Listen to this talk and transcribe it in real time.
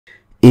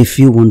If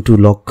you want to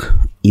lock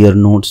your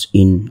notes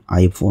in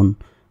iPhone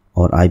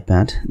or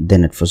iPad,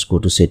 then at first go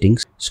to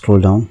settings,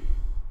 scroll down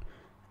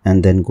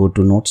and then go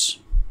to notes,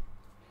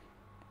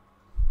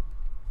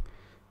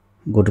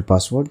 go to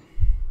password.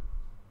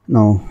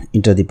 Now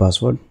enter the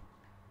password,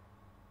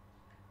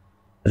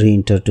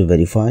 re-enter to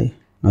verify.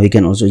 Now you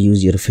can also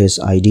use your Face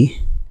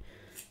ID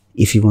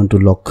if you want to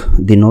lock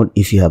the note.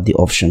 If you have the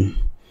option,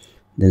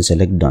 then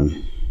select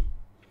done.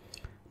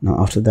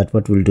 Now after that,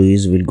 what we'll do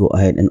is we'll go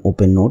ahead and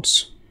open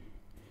notes,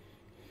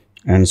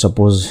 and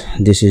suppose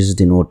this is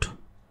the note,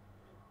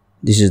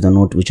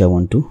 which I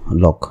want to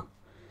lock.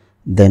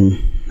 Then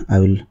I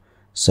will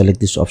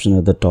select this option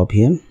at the top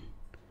here,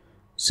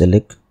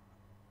 select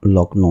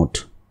lock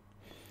note,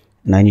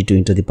 and I need to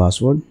enter the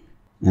password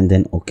and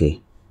then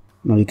OK.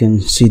 Now you can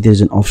see there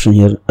is an option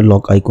here, a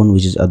lock icon,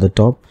 which is at the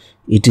top.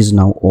 It is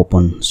now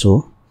open,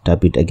 so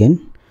tap it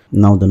again.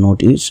 Now the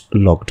note is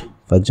locked.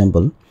 For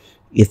example,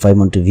 if I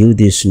want to view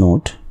this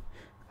note,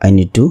 I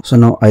need to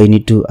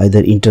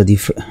either enter the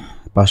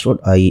password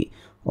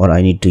or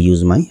I need to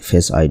use my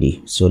Face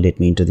ID. So let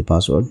me enter the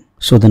password.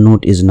 So the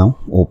note is now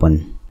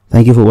open.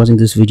 Thank you for watching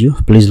this video.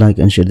 Please like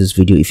and share this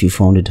video if you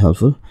found it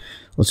helpful.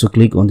 Also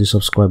click on the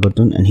subscribe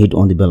button and hit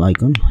on the bell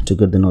icon to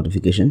get the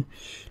notification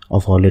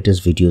of our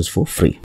latest videos for free.